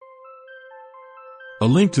A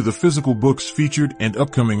link to the physical books featured and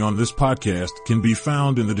upcoming on this podcast can be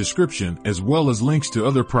found in the description, as well as links to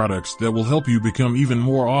other products that will help you become even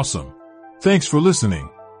more awesome. Thanks for listening.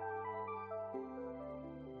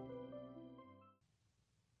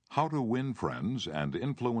 How to Win Friends and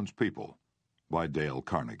Influence People by Dale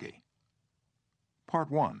Carnegie. Part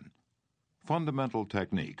 1. Fundamental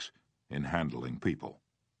Techniques in Handling People.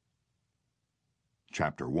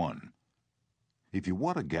 Chapter 1. If you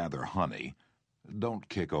want to gather honey, don't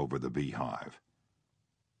kick over the beehive.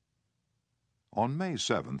 On May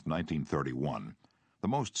 7, 1931, the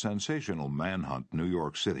most sensational manhunt New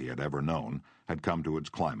York City had ever known had come to its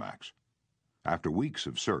climax. After weeks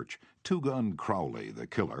of search, Two-Gun Crowley, the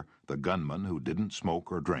killer, the gunman who didn't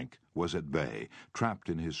smoke or drink, was at bay, trapped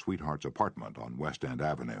in his sweetheart's apartment on West End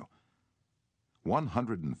Avenue.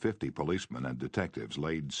 150 policemen and detectives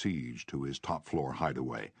laid siege to his top-floor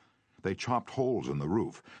hideaway. They chopped holes in the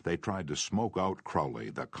roof. They tried to smoke out Crowley,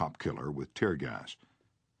 the cop killer, with tear gas.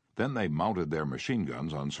 Then they mounted their machine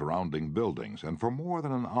guns on surrounding buildings, and for more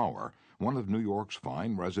than an hour, one of New York's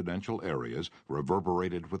fine residential areas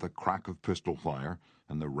reverberated with the crack of pistol fire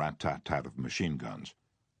and the rat-tat-tat of machine guns.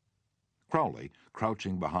 Crowley,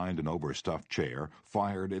 crouching behind an overstuffed chair,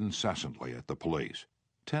 fired incessantly at the police.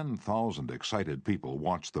 10,000 excited people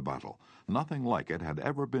watched the battle. Nothing like it had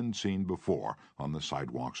ever been seen before on the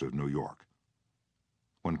sidewalks of New York.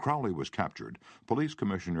 When Crowley was captured, Police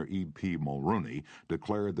Commissioner E.P. Mulrooney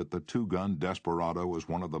declared that the two-gun desperado was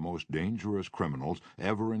one of the most dangerous criminals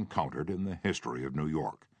ever encountered in the history of New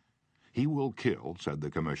York. "He will kill," said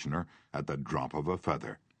the commissioner, "at the drop of a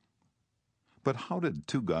feather." But how did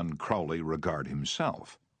Two-Gun Crowley regard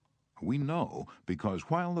himself? We know because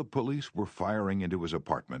while the police were firing into his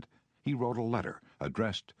apartment, he wrote a letter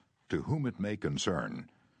addressed "To whom it may concern,"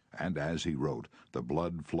 and as he wrote, the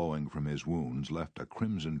blood flowing from his wounds left a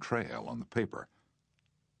crimson trail on the paper.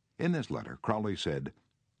 In this letter, Crowley said,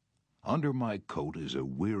 "Under my coat is a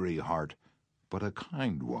weary heart, but a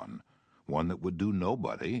kind one that would do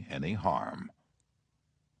nobody any harm."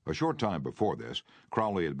 A short time before this,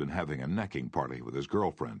 Crowley had been having a necking party with his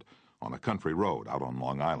girlfriend on a country road out on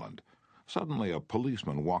Long Island. Suddenly a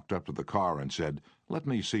policeman walked up to the car and said, "Let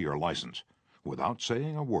me see your license." Without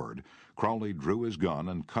saying a word, Crowley drew his gun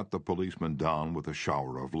and cut the policeman down with a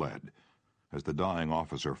shower of lead. As the dying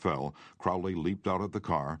officer fell, Crowley leaped out of the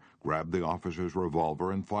car, grabbed the officer's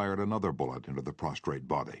revolver, and fired another bullet into the prostrate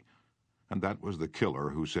body. And that was the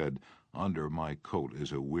killer who said, "Under my coat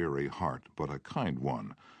is a weary heart, but a kind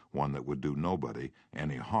one that would do nobody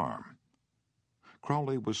any harm."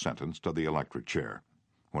 Crowley was sentenced to the electric chair.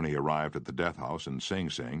 When he arrived at the death house in Sing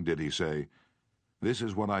Sing, did he say, "This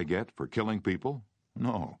is what I get for killing people"?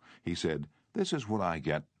 No, he said, "This is what I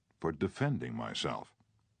get for defending myself."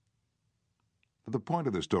 The point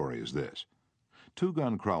of the story is this.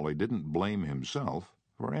 Two-Gun Crowley didn't blame himself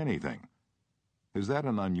for anything. Is that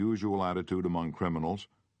an unusual attitude among criminals?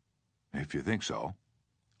 If you think so,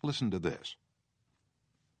 listen to this.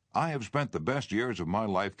 "I have spent the best years of my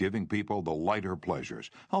life giving people the lighter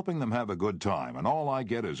pleasures, helping them have a good time, and all I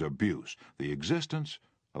get is abuse, the existence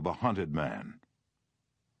of a hunted man."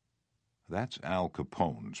 That's Al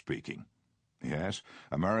Capone speaking. Yes,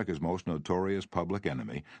 America's most notorious public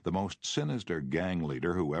enemy, the most sinister gang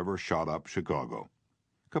leader who ever shot up Chicago.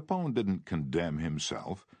 Capone didn't condemn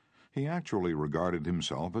himself. He actually regarded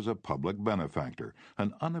himself as a public benefactor,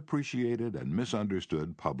 an unappreciated and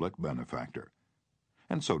misunderstood public benefactor.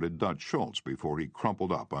 And so did Dutch Schultz before he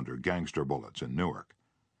crumpled up under gangster bullets in Newark.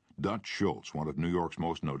 Dutch Schultz, one of New York's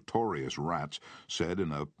most notorious rats, said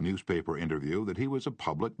in a newspaper interview that he was a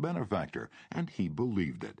public benefactor, and he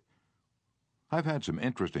believed it. I've had some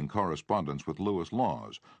interesting correspondence with Lewis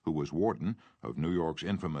Laws, who was warden of New York's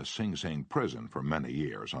infamous Sing Sing prison for many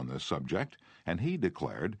years on this subject, and he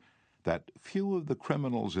declared that few of the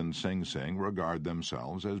criminals in Sing Sing regard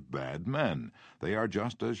themselves as bad men. They are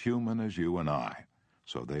just as human as you and I.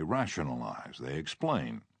 So they rationalize, they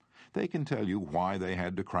explain. They can tell you why they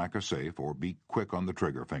had to crack a safe or be quick on the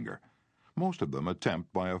trigger finger. Most of them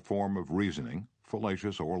attempt by a form of reasoning,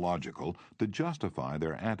 fallacious or logical, to justify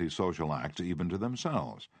their antisocial acts even to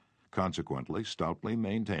themselves, consequently stoutly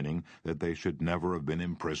maintaining that they should never have been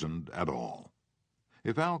imprisoned at all.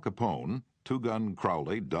 If Al Capone, Two-Gun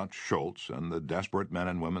Crowley, Dutch Schultz, and the desperate men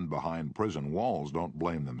and women behind prison walls don't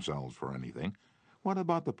blame themselves for anything, what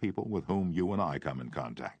about the people with whom you and I come in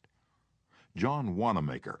contact? John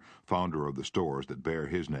Wanamaker, founder of the stores that bear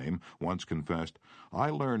his name, once confessed, "I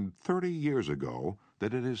learned 30 years ago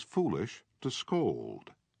that it is foolish to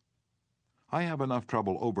scold." I have enough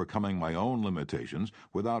trouble overcoming my own limitations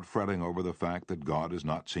without fretting over the fact that God has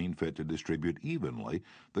not seen fit to distribute evenly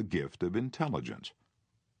the gift of intelligence.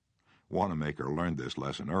 Wanamaker learned this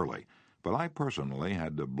lesson early, but I personally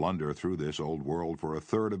had to blunder through this old world for a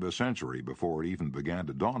third of a century before it even began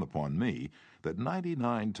to dawn upon me that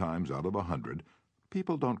 99 times out of 100,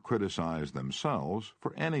 people don't criticize themselves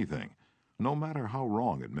for anything, no matter how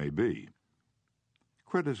wrong it may be.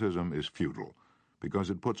 Criticism is futile because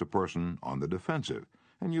it puts a person on the defensive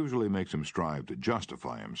and usually makes him strive to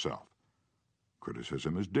justify himself.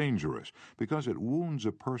 Criticism is dangerous because it wounds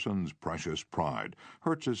a person's precious pride,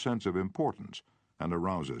 hurts his sense of importance, and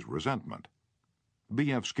arouses resentment.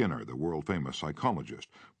 B.F. Skinner, the world-famous psychologist,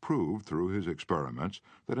 proved through his experiments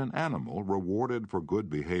that an animal rewarded for good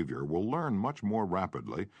behavior will learn much more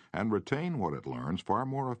rapidly and retain what it learns far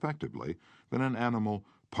more effectively than an animal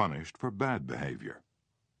punished for bad behavior.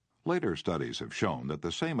 Later studies have shown that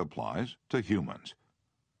the same applies to humans.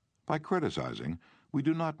 By criticizing, we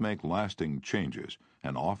do not make lasting changes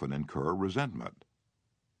and often incur resentment.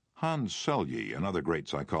 Hans Selye, another great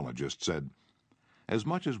psychologist, said, "As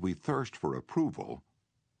much as we thirst for approval,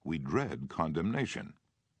 we dread condemnation."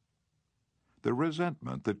 The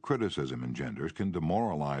resentment that criticism engenders can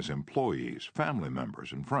demoralize employees, family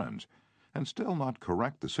members, and friends, and still not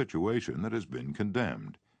correct the situation that has been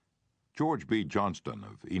condemned. George B. Johnston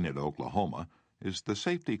of Enid, Oklahoma, is the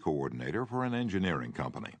safety coordinator for an engineering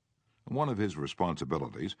company. One of his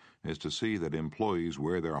responsibilities is to see that employees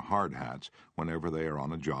wear their hard hats whenever they are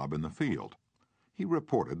on a job in the field. He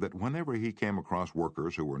reported that whenever he came across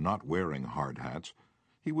workers who were not wearing hard hats,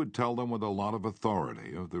 he would tell them with a lot of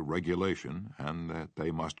authority of the regulation and that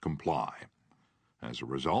they must comply. As a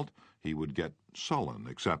result, he would get sullen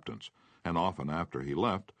acceptance, and often after he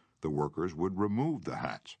left, the workers would remove the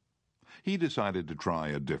hats. He decided to try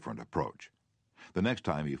a different approach. The next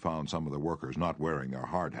time he found some of the workers not wearing their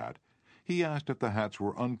hard hat, he asked if the hats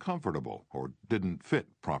were uncomfortable or didn't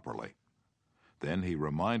fit properly. Then he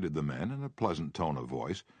reminded the men in a pleasant tone of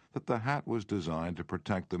voice that the hat was designed to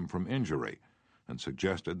protect them from injury and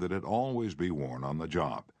suggested that it always be worn on the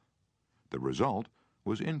job. The result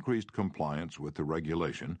was increased compliance with the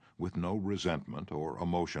regulation with no resentment or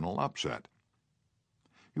emotional upset.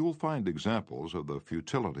 You will find examples of the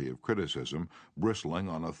futility of criticism bristling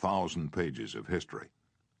on 1,000 pages of history.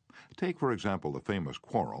 Take, for example, the famous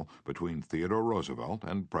quarrel between Theodore Roosevelt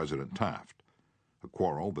and President Taft, a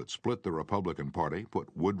quarrel that split the Republican Party,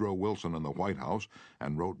 put Woodrow Wilson in the White House,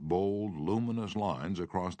 and wrote bold, luminous lines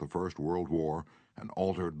across the First World War and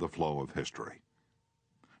altered the flow of history.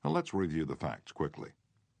 Now let's review the facts quickly.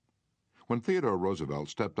 When Theodore Roosevelt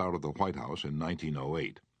stepped out of the White House in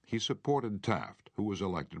 1908, he supported Taft, who was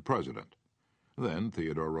elected president. Then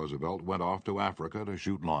Theodore Roosevelt went off to Africa to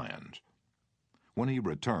shoot lions. When he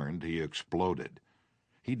returned, he exploded.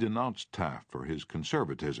 He denounced Taft for his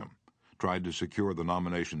conservatism, tried to secure the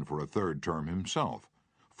nomination for a third term himself,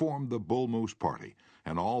 formed the Bull Moose Party,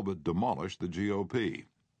 and all but demolished the GOP.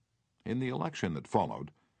 In the election that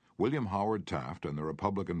followed, William Howard Taft and the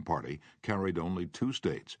Republican Party carried only 2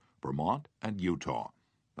 states, Vermont and Utah,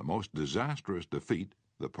 the most disastrous defeat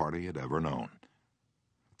the party had ever known.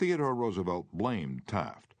 Theodore Roosevelt blamed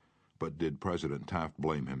Taft, but did President Taft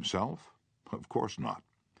blame himself? Of course not.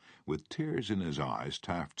 With tears in his eyes,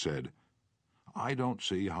 Taft said, "I don't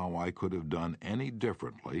see how I could have done any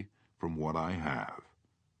differently from what I have."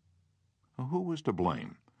 Who was to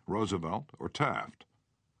blame, Roosevelt or Taft?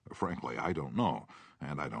 Frankly, I don't know,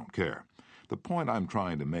 and I don't care. The point I'm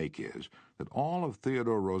trying to make is that all of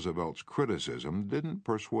Theodore Roosevelt's criticism didn't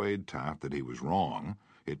persuade Taft that he was wrong.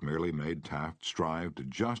 It merely made Taft strive to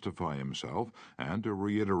justify himself and to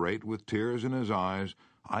reiterate with tears in his eyes,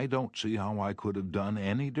 "I don't see how I could have done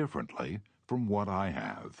any differently from what I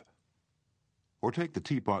have." Or take the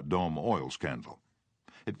Teapot Dome oil scandal.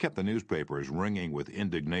 It kept the newspapers ringing with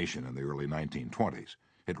indignation in the early 1920s.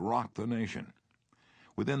 It rocked the nation.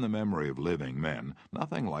 Within the memory of living men,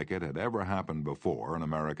 nothing like it had ever happened before in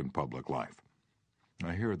American public life.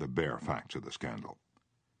 Now, here are the bare facts of the scandal.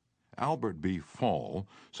 Albert B. Fall,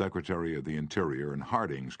 Secretary of the Interior in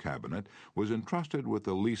Harding's cabinet, was entrusted with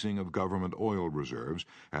the leasing of government oil reserves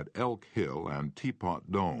at Elk Hill and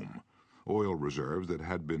Teapot Dome, oil reserves that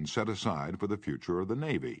had been set aside for the future of the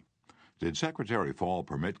Navy. Did Secretary Fall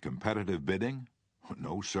permit competitive bidding?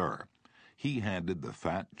 No, sir. He handed the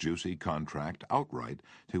fat, juicy contract outright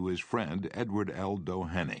to his friend Edward L.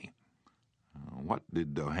 Doheny. What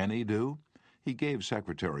did Doheny do? He gave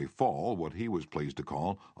Secretary Fall what he was pleased to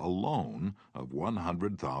call a loan of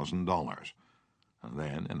 $100,000.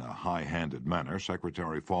 Then, in a high-handed manner,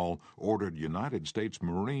 Secretary Fall ordered United States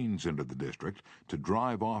Marines into the district to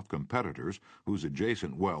drive off competitors whose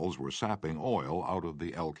adjacent wells were sapping oil out of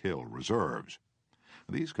the Elk Hill reserves.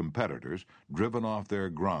 These competitors, driven off their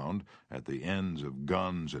ground at the ends of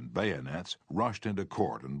guns and bayonets, rushed into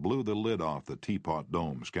court and blew the lid off the Teapot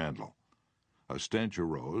Dome scandal. A stench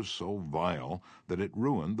arose so vile that it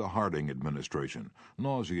ruined the Harding administration,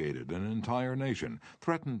 nauseated an entire nation,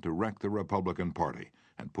 threatened to wreck the Republican Party,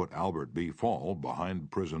 and put Albert B. Fall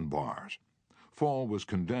behind prison bars. Fall was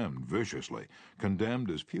condemned viciously,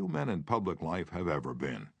 condemned as few men in public life have ever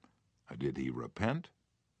been. Did he repent?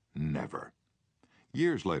 Never.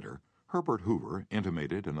 Years later, Herbert Hoover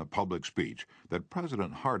intimated in a public speech that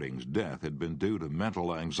President Harding's death had been due to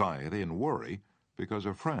mental anxiety and worry because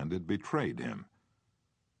a friend had betrayed him.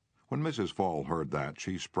 When Mrs. Fall heard that,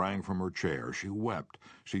 she sprang from her chair. She wept.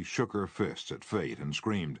 She shook her fists at fate and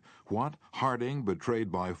screamed, "What? Harding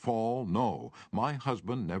betrayed by Fall? No, my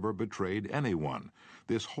husband never betrayed anyone.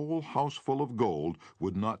 This whole house full of gold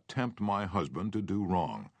would not tempt my husband to do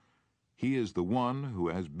wrong. He is the one who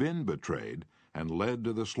has been betrayed and led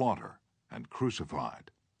to the slaughter and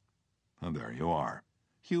crucified." And there you are.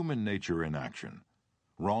 Human nature in action.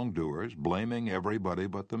 Wrongdoers blaming everybody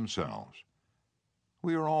but themselves.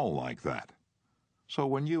 We are all like that. So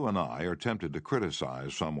when you and I are tempted to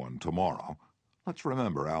criticize someone tomorrow, let's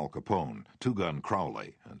remember Al Capone, Two-Gun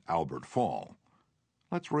Crowley, and Albert Fall.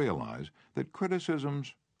 Let's realize that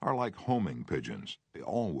criticisms are like homing pigeons. They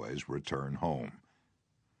always return home.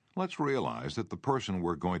 Let's realize that the person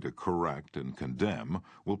we're going to correct and condemn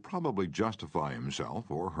will probably justify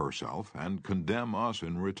himself or herself and condemn us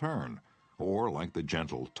in return. Or, like the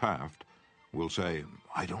gentle Taft, will say,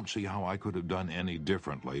 "I don't see how I could have done any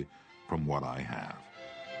differently from what I have."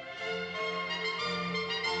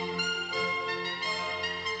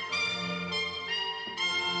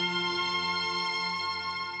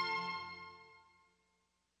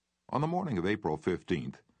 On the morning of April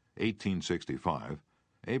 15th, 1865,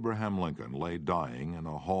 Abraham Lincoln lay dying in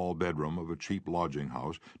a hall bedroom of a cheap lodging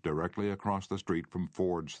house directly across the street from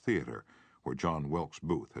Ford's Theater, where John Wilkes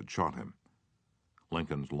Booth had shot him.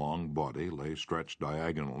 Lincoln's long body lay stretched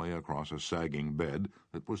diagonally across a sagging bed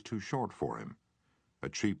that was too short for him. A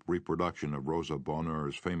cheap reproduction of Rosa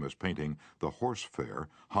Bonheur's famous painting, The Horse Fair,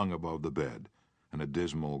 hung above the bed, and a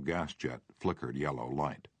dismal gas jet flickered yellow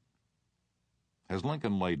light. As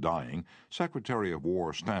Lincoln lay dying, Secretary of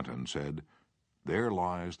War Stanton said, "There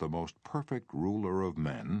lies the most perfect ruler of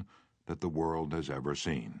men that the world has ever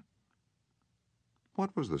seen."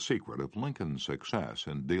 What was the secret of Lincoln's success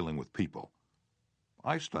in dealing with people?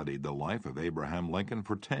 I studied the life of Abraham Lincoln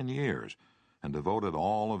for 10 years and devoted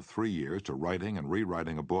all of 3 years to writing and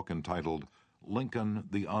rewriting a book entitled Lincoln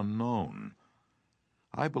the Unknown.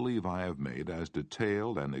 I believe I have made as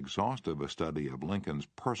detailed and exhaustive a study of Lincoln's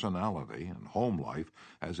personality and home life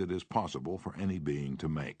as it is possible for any being to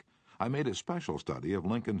make. I made a special study of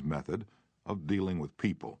Lincoln's method of dealing with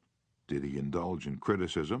people. Did he indulge in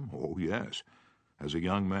criticism? Oh, yes. As a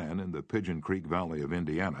young man in the Pigeon Creek Valley of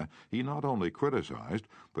Indiana, he not only criticized,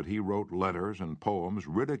 but he wrote letters and poems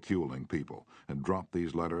ridiculing people and dropped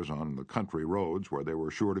these letters on the country roads where they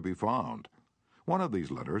were sure to be found. One of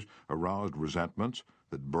these letters aroused resentments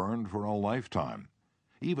that burned for a lifetime.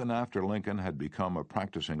 Even after Lincoln had become a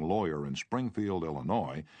practicing lawyer in Springfield,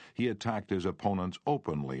 Illinois, he attacked his opponents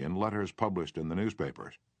openly in letters published in the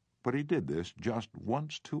newspapers. But he did this just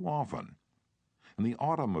once too often. In the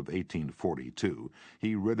autumn of 1842,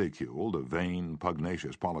 he ridiculed a vain,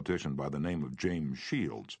 pugnacious politician by the name of James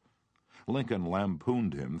Shields. Lincoln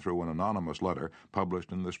lampooned him through an anonymous letter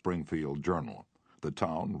published in the Springfield Journal. The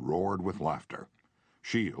town roared with laughter.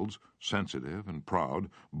 Shields, sensitive and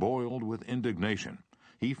proud, boiled with indignation.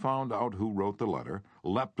 He found out who wrote the letter,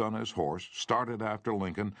 leapt on his horse, started after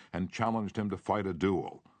Lincoln, and challenged him to fight a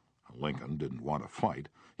duel. Lincoln didn't want to fight.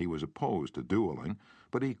 He was opposed to dueling,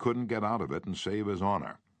 but he couldn't get out of it and save his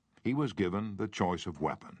honor. He was given the choice of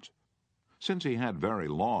weapons. Since he had very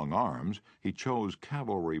long arms, he chose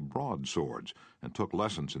cavalry broadswords and took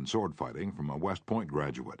lessons in sword fighting from a West Point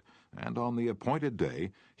graduate, and on the appointed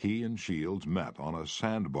day he and Shields met on a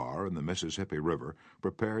sandbar in the Mississippi River,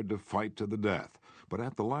 prepared to fight to the death, but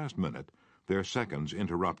at the last minute their seconds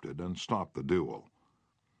interrupted and stopped the duel.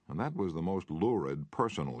 And that was the most lurid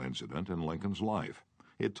personal incident in Lincoln's life.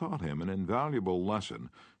 It taught him an invaluable lesson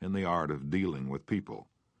in the art of dealing with people.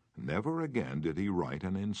 Never again did he write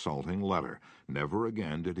an insulting letter. Never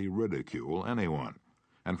again did he ridicule anyone.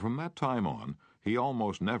 And from that time on, he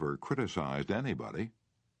almost never criticized anybody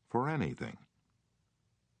for anything.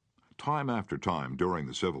 Time after time during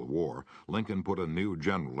the Civil War, Lincoln put a new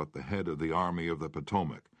general at the head of the Army of the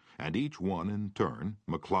Potomac, and each one in turn,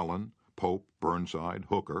 McClellan, Pope, Burnside,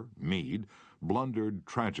 Hooker, Meade, blundered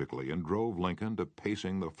tragically and drove Lincoln to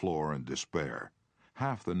pacing the floor in despair.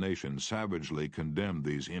 Half the nation savagely condemned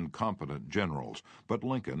these incompetent generals, but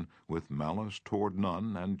Lincoln, with malice toward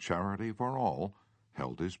none and charity for all,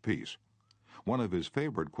 held his peace. One of his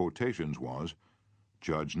favorite quotations was,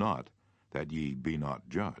 "Judge not, that ye be not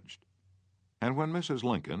judged." And when Mrs.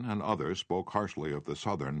 Lincoln and others spoke harshly of the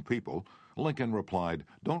Southern people, Lincoln replied,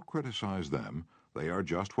 "Don't criticize them. They are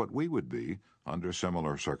just what we would be under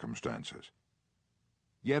similar circumstances."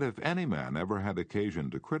 Yet if any man ever had occasion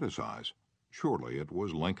to criticize, surely it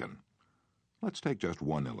was Lincoln. Let's take just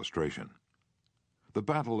one illustration. The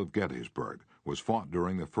Battle of Gettysburg was fought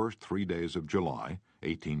during the first 3 days of July,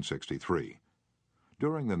 1863.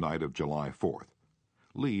 During the night of July 4th,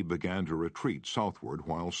 Lee began to retreat southward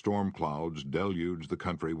while storm clouds deluged the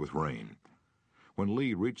country with rain. When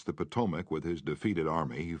Lee reached the Potomac with his defeated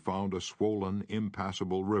army, he found a swollen,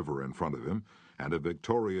 impassable river in front of him and a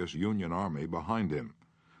victorious Union army behind him.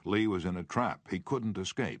 Lee was in a trap. He couldn't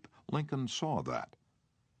escape. Lincoln saw that.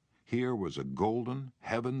 Here was a golden,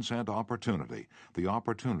 heaven-sent opportunity, the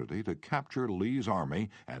opportunity to capture Lee's army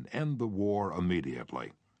and end the war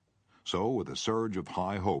immediately. So, with a surge of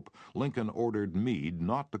high hope, Lincoln ordered Meade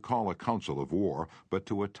not to call a council of war, but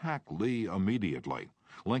to attack Lee immediately.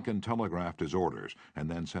 Lincoln telegraphed his orders and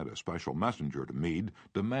then sent a special messenger to Meade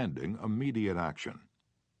demanding immediate action.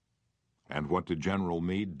 And what did General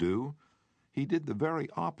Meade do? He did the very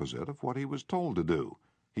opposite of what he was told to do.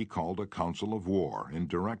 He called a council of war in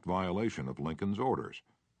direct violation of Lincoln's orders.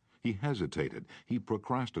 He hesitated. He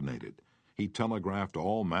procrastinated. He telegraphed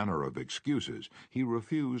all manner of excuses. He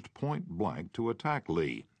refused point-blank to attack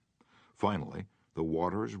Lee. Finally, the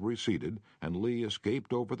waters receded, and Lee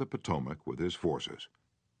escaped over the Potomac with his forces.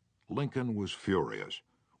 Lincoln was furious.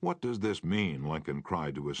 "What does this mean?" Lincoln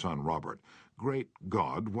cried to his son Robert. "Great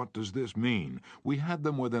God, what does this mean? We had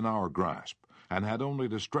them within our grasp, and had only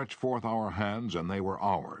to stretch forth our hands, and they were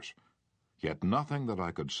ours. Yet nothing that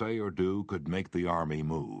I could say or do could make the army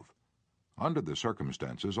move. Under the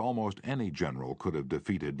circumstances, almost any general could have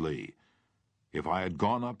defeated Lee. If I had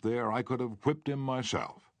gone up there, I could have whipped him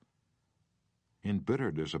myself." In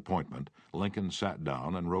bitter disappointment, Lincoln sat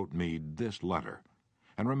down and wrote Meade this letter.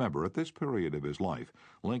 And remember, at this period of his life,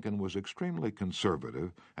 Lincoln was extremely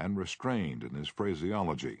conservative and restrained in his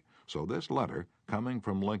phraseology, so this letter, coming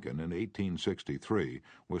from Lincoln in 1863,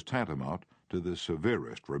 was tantamount to the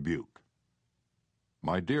severest rebuke.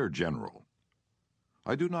 My dear General,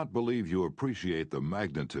 I do not believe you appreciate the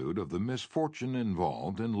magnitude of the misfortune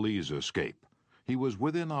involved in Lee's escape. He was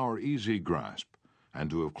within our easy grasp,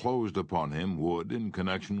 and to have closed upon him would, in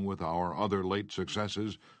connection with our other late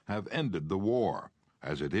successes, have ended the war.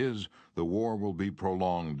 As it is, the war will be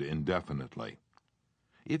prolonged indefinitely.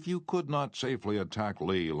 If you could not safely attack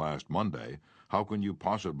Lee last Monday, how can you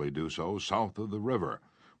possibly do so south of the river,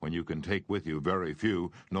 when you can take with you very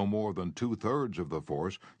few, no more than 2/3 of the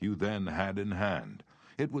force you then had in hand?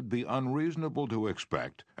 It would be unreasonable to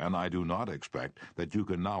expect, and I do not expect, that you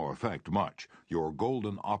can now effect much. Your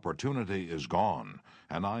golden opportunity is gone,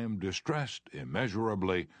 and I am distressed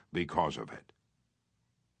immeasurably because of it.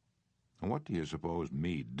 What do you suppose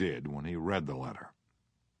Meade did when he read the letter?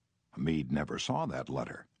 Meade never saw that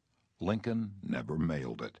letter. Lincoln never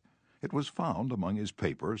mailed it. It was found among his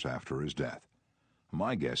papers after his death.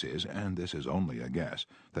 My guess is, and this is only a guess,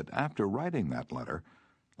 that after writing that letter,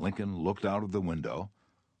 Lincoln looked out of the window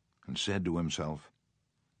and said to himself,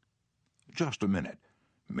 "Just a minute.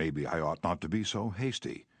 Maybe I ought not to be so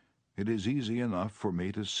hasty. It is easy enough for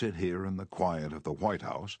me to sit here in the quiet of the White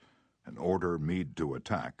House and order Meade to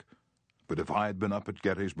attack. But if I had been up at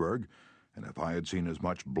Gettysburg, and if I had seen as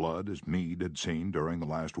much blood as Meade had seen during the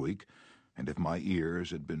last week, and if my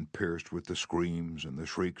ears had been pierced with the screams and the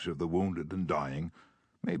shrieks of the wounded and dying,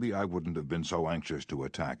 maybe I wouldn't have been so anxious to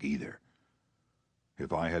attack either.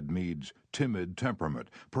 If I had Meade's timid temperament,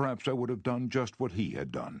 perhaps I would have done just what he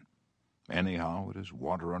had done. Anyhow, it is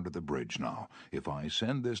water under the bridge now. If I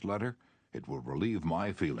send this letter, it will relieve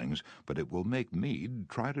my feelings, but it will make Meade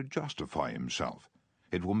try to justify himself.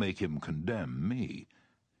 It will make him condemn me.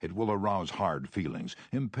 It will arouse hard feelings,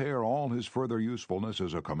 impair all his further usefulness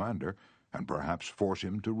as a commander, and perhaps force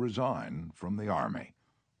him to resign from the army."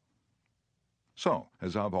 So,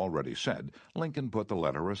 as I've already said, Lincoln put the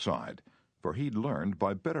letter aside, for he'd learned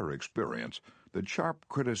by bitter experience that sharp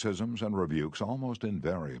criticisms and rebukes almost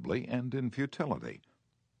invariably end in futility.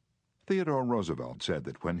 Theodore Roosevelt said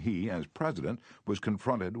that when he, as president, was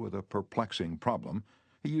confronted with a perplexing problem,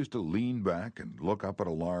 he used to lean back and look up at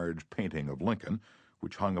a large painting of Lincoln,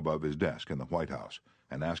 which hung above his desk in the White House,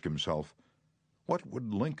 and ask himself, "What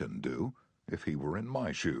would Lincoln do if he were in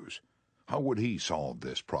my shoes? How would he solve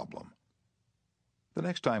this problem?" The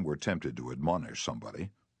next time we're tempted to admonish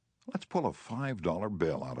somebody, Let's pull a $5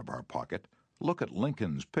 bill out of our pocket, look at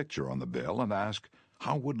Lincoln's picture on the bill, and ask,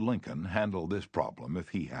 how would Lincoln handle this problem if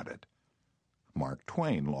he had it? Mark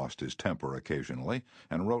Twain lost his temper occasionally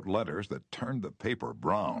and wrote letters that turned the paper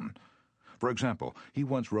brown. For example, he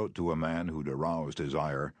once wrote to a man who'd aroused his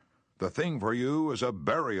ire, "The thing for you is a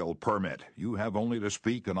burial permit. You have only to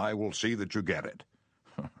speak and I will see that you get it."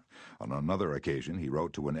 On another occasion, he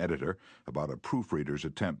wrote to an editor about a proofreader's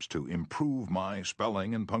attempts to improve my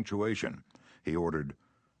spelling and punctuation. He ordered,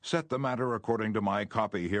 "Set the matter according to my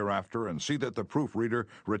copy hereafter and see that the proofreader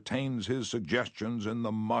retains his suggestions in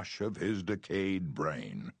the mush of his decayed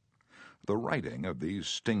brain." The writing of these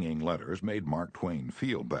stinging letters made Mark Twain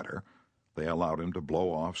feel better. They allowed him to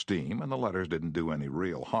blow off steam, and the letters didn't do any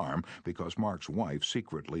real harm because Mark's wife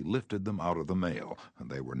secretly lifted them out of the mail, and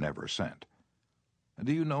they were never sent.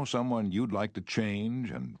 Do you know someone you'd like to change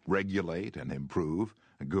and regulate and improve?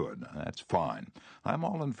 Good, that's fine. I'm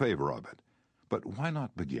all in favor of it. But why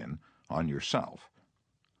not begin on yourself?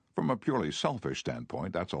 From a purely selfish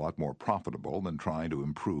standpoint, that's a lot more profitable than trying to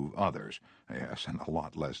improve others. Yes, and a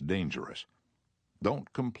lot less dangerous.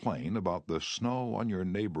 "Don't complain about the snow on your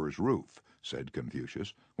neighbor's roof," said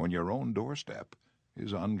Confucius, "when your own doorstep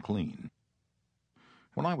is unclean."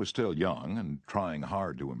 When I was still young and trying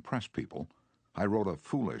hard to impress people, I wrote a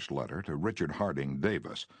foolish letter to Richard Harding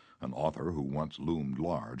Davis, an author who once loomed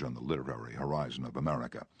large on the literary horizon of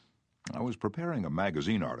America. I was preparing a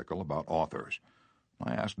magazine article about authors.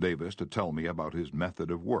 I asked Davis to tell me about his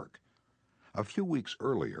method of work. A few weeks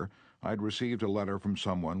earlier, I'd received a letter from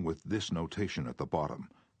someone with this notation at the bottom,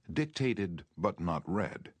 "Dictated but not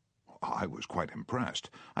read." I was quite impressed.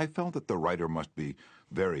 I felt that the writer must be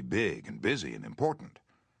very big and busy and important.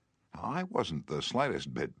 I wasn't the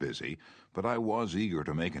slightest bit busy, but I was eager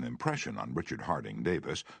to make an impression on Richard Harding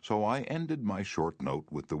Davis, so I ended my short note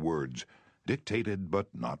with the words, "Dictated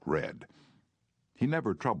but not read." He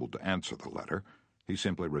never troubled to answer the letter. He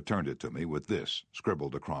simply returned it to me with this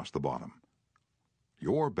scribbled across the bottom: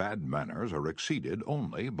 "Your bad manners are exceeded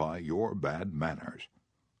only by your bad manners."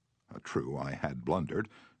 True, I had blundered,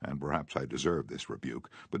 and perhaps I deserved this rebuke,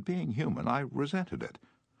 but being human, I resented it.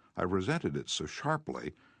 I resented it so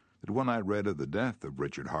sharply that when I read of the death of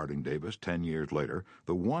Richard Harding Davis 10 years later,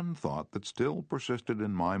 the one thought that still persisted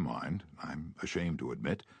in my mind, I'm ashamed to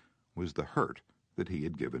admit, was the hurt that he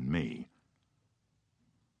had given me.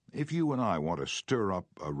 If you and I want to stir up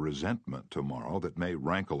a resentment tomorrow that may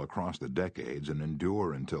rankle across the decades and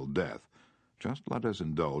endure until death, just let us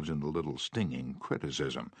indulge in a little stinging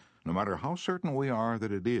criticism, no matter how certain we are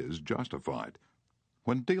that it is justified.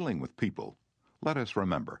 When dealing with people, let us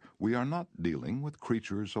remember we are not dealing with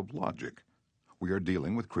creatures of logic. We are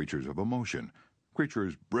dealing with creatures of emotion,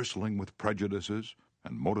 creatures bristling with prejudices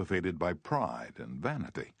and motivated by pride and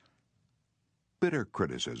vanity. Bitter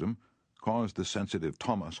criticism caused the sensitive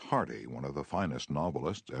Thomas Hardy, one of the finest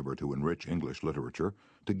novelists ever to enrich English literature,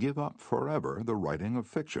 to give up forever the writing of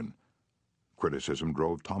fiction. Criticism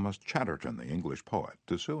drove Thomas Chatterton, the English poet,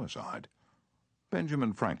 to suicide.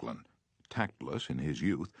 Benjamin Franklin, tactless in his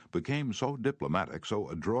youth, became so diplomatic, so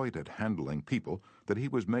adroit at handling people, that he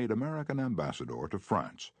was made American ambassador to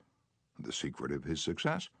France. The secret of his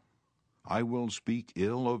success? "I will speak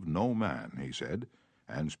ill of no man," he said,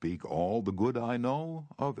 "and speak all the good I know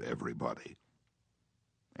of everybody."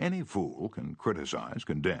 Any fool can criticize,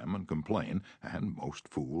 condemn, and complain, and most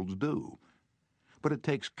fools do. But it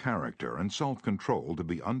takes character and self-control to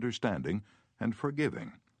be understanding and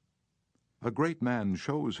forgiving. "A great man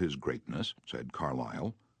shows his greatness," said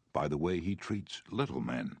Carlyle, "by the way he treats little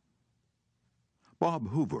men." Bob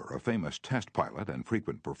Hoover, a famous test pilot and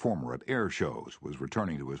frequent performer at air shows, was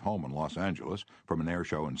returning to his home in Los Angeles from an air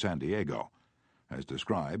show in San Diego. As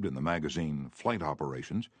described in the magazine Flight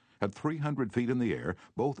Operations, at 300 feet in the air,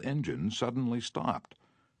 both engines suddenly stopped.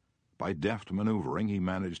 By deft maneuvering, he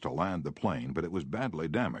managed to land the plane, but it was badly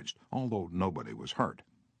damaged, although nobody was hurt.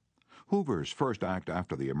 Hoover's first act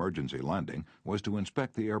after the emergency landing was to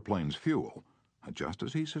inspect the airplane's fuel. Just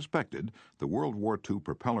as he suspected, the World War II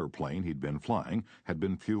propeller plane he'd been flying had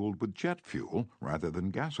been fueled with jet fuel rather than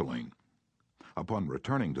gasoline. Upon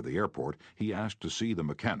returning to the airport, he asked to see the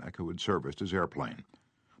mechanic who had serviced his airplane.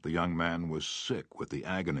 The young man was sick with the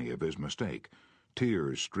agony of his mistake.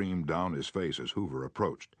 Tears streamed down his face as Hoover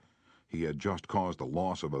approached. He had just caused the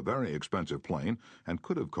loss of a very expensive plane and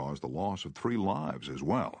could have caused the loss of 3 lives as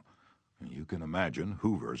well. You can imagine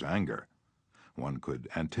Hoover's anger. One could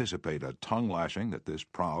anticipate a tongue-lashing that this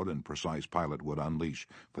proud and precise pilot would unleash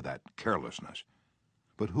for that carelessness.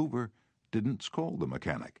 But Hoover didn't scold the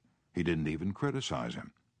mechanic. He didn't even criticize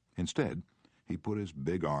him. Instead, he put his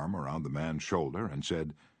big arm around the man's shoulder and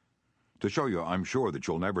said, To show you I'm sure that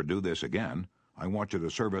you'll never do this again, I want you to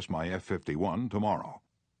service my F-51 tomorrow."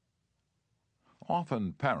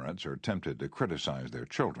 Often parents are tempted to criticize their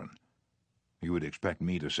children. You would expect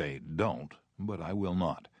me to say, "Don't," but I will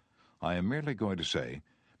not. I am merely going to say,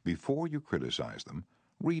 before you criticize them,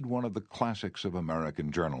 read one of the classics of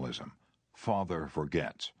American journalism, Father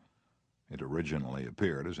Forgets. It originally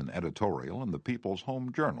appeared as an editorial in the People's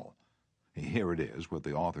Home Journal. Here it is, with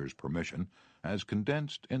the author's permission, as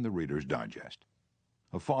condensed in the Reader's Digest.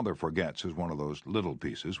 A Father Forgets is one of those little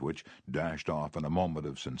pieces which, dashed off in a moment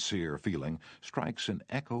of sincere feeling, strikes an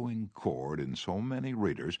echoing chord in so many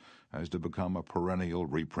readers as to become a perennial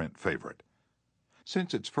reprint favorite.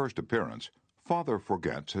 Since its first appearance, Father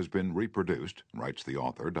Forgets has been reproduced, writes the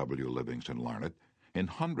author, W. Livingston Larned, in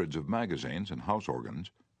hundreds of magazines and house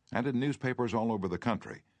organs, and in newspapers all over the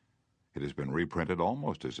country. It has been reprinted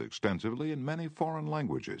almost as extensively in many foreign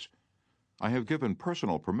languages. I have given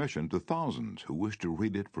personal permission to thousands who wish to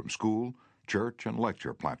read it from school, church, and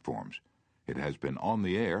lecture platforms. It has been on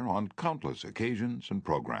the air on countless occasions and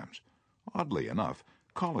programs. Oddly enough,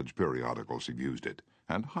 college periodicals have used it,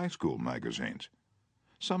 and high school magazines.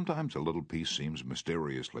 Sometimes a little piece seems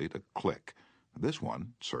mysteriously to click. This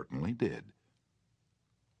one certainly did.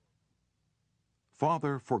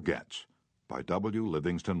 Father Forgets by W.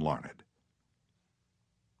 Livingston Larned.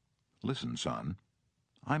 Listen, son.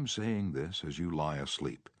 I'm saying this as you lie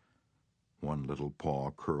asleep. One little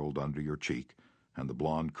paw curled under your cheek, and the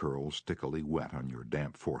blonde curls stickily wet on your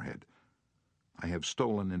damp forehead. I have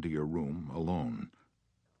stolen into your room alone.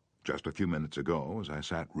 Just a few minutes ago, as I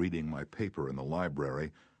sat reading my paper in the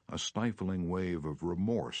library, a stifling wave of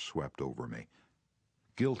remorse swept over me.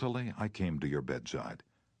 Guiltily, I came to your bedside.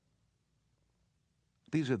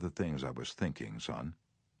 These are the things I was thinking, son.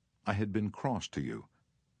 I had been cross to you.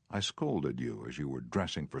 I scolded you as you were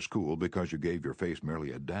dressing for school because you gave your face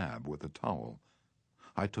merely a dab with a towel.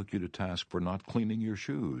 I took you to task for not cleaning your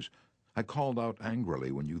shoes. I called out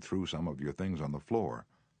angrily when you threw some of your things on the floor.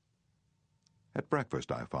 At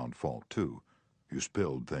breakfast I found fault, too. You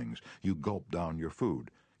spilled things. You gulped down your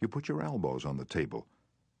food. You put your elbows on the table.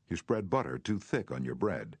 You spread butter too thick on your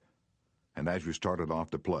bread. And as you started off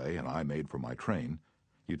to play and I made for my train,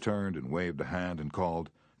 you turned and waved a hand and called,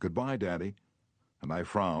 "Goodbye, Daddy." And I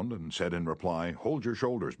frowned and said in reply, "Hold your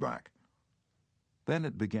shoulders back." Then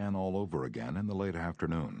it began all over again in the late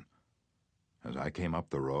afternoon. As I came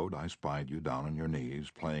up the road, I spied you down on your knees,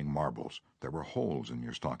 playing marbles. There were holes in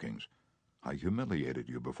your stockings. I humiliated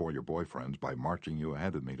you before your boyfriends by marching you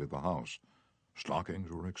ahead of me to the house. Stockings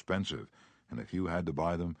were expensive, and if you had to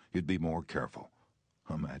buy them, you'd be more careful.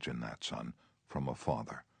 Imagine that, son, from a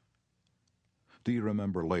father. Do you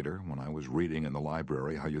remember later, when I was reading in the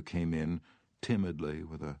library, how you came in timidly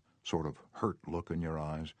with a sort of hurt look in your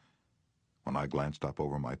eyes? When I glanced up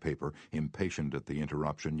over my paper, impatient at the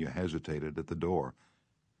interruption, you hesitated at the door.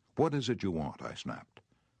 "What is it you want?" I snapped.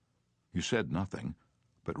 You said nothing,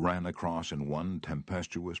 but ran across in one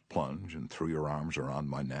tempestuous plunge and threw your arms around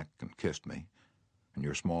my neck and kissed me, and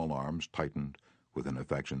your small arms tightened with an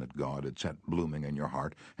affection that God had set blooming in your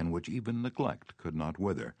heart and which even neglect could not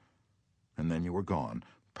wither. And then you were gone,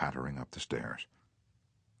 pattering up the stairs.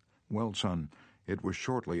 Well, son, it was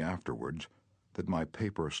shortly afterwards that my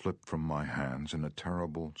paper slipped from my hands and a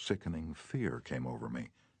terrible, sickening fear came over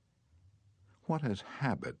me. What has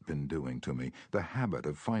habit been doing to me? The habit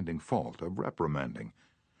of finding fault, of reprimanding.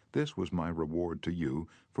 This was my reward to you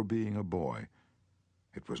for being a boy.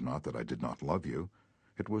 It was not that I did not love you.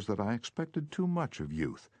 It was that I expected too much of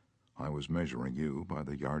youth. I was measuring you by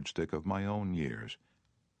the yardstick of my own years.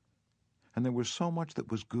 And there was so much that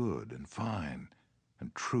was good and fine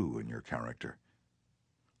and true in your character.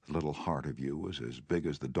 The little heart of you was as big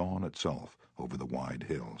as the dawn itself over the wide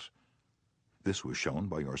hills. This was shown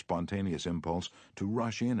by your spontaneous impulse to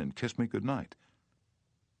rush in and kiss me good night.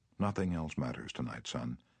 Nothing else matters tonight,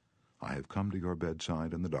 son. I have come to your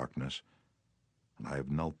bedside in the darkness, and I have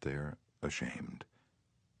knelt there ashamed.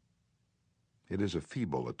 It is a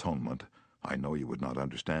feeble atonement. I know you would not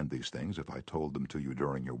understand these things if I told them to you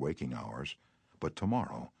during your waking hours, but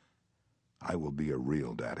tomorrow I will be a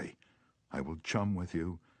real daddy. I will chum with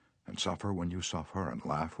you, and suffer when you suffer, and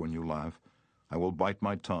laugh when you laugh. I will bite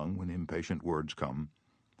my tongue when impatient words come.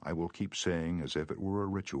 I will keep saying, as if it were a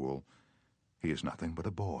ritual, "He is nothing but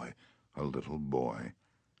a boy, a little boy."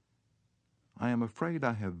 I am afraid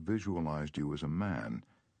I have visualized you as a man,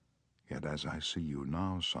 yet as I see you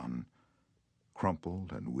now, son,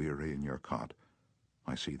 crumpled and weary in your cot,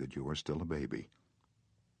 I see that you are still a baby.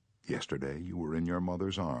 Yesterday you were in your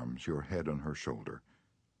mother's arms, your head on her shoulder.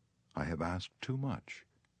 I have asked too much.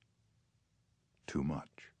 Too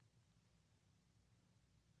much.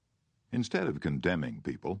 Instead of condemning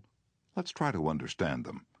people, let's try to understand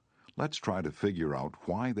them. Let's try to figure out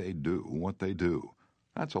why they do what they do.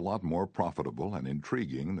 That's a lot more profitable and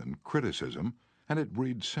intriguing than criticism, and it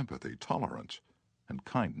breeds sympathy, tolerance, and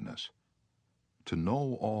kindness. To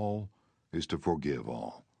know all is to forgive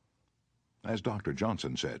all. As Dr.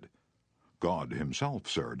 Johnson said, God himself,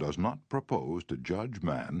 sir, does not propose to judge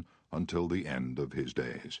man until the end of his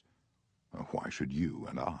days. Why should you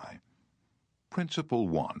and I? Principle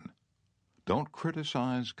 1. Don't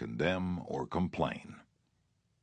criticize, condemn, or complain.